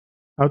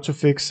How to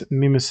fix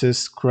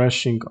Mimesis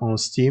crashing on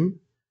Steam.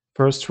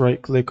 First,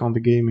 right-click on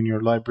the game in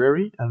your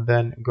library and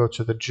then go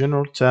to the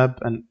General tab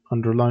and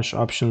under Launch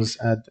Options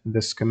add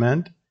this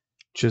command,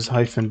 which is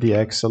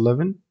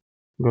 -dx11.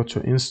 Go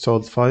to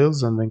Installed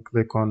Files and then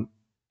click on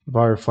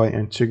Verify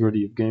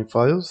Integrity of Game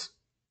Files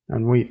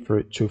and wait for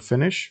it to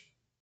finish.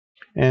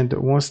 And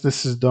once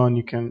this is done,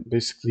 you can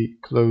basically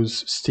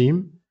close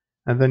Steam,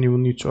 and then you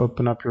will need to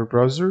open up your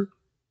browser,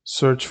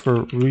 search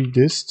for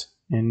Redist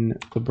in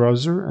the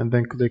browser, and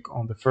then click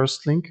on the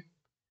first link.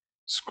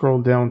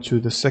 Scroll down to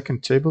the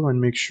second table and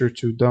make sure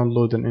to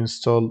download and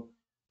install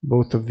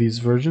both of these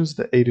versions,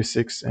 the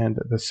 86 and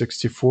the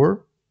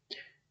 64.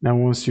 Now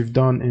once you've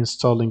done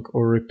installing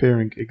or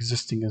repairing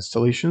existing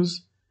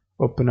installations,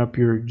 open up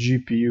your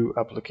GPU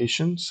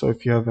application. So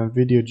if you have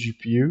NVIDIA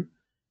GPU,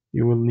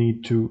 you will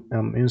need to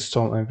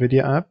install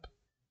NVIDIA app.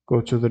 Go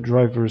to the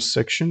drivers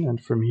section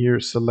and from here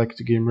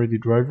select Game Ready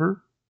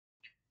driver.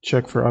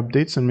 Check for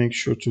updates and make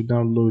sure to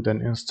download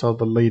and install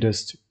the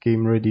latest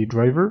Game Ready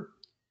driver.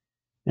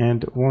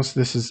 And once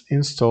this is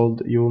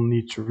installed, you will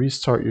need to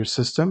restart your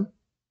system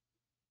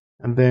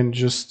and then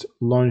just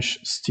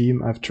launch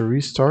Steam after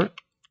restart.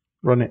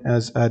 Run it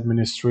as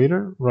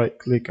administrator, right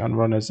click and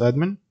run as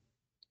admin,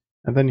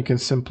 and then you can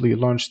simply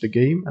launch the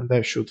game and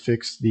that should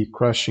fix the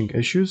crashing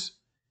issues.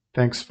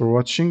 Thanks for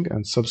watching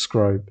and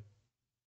subscribe.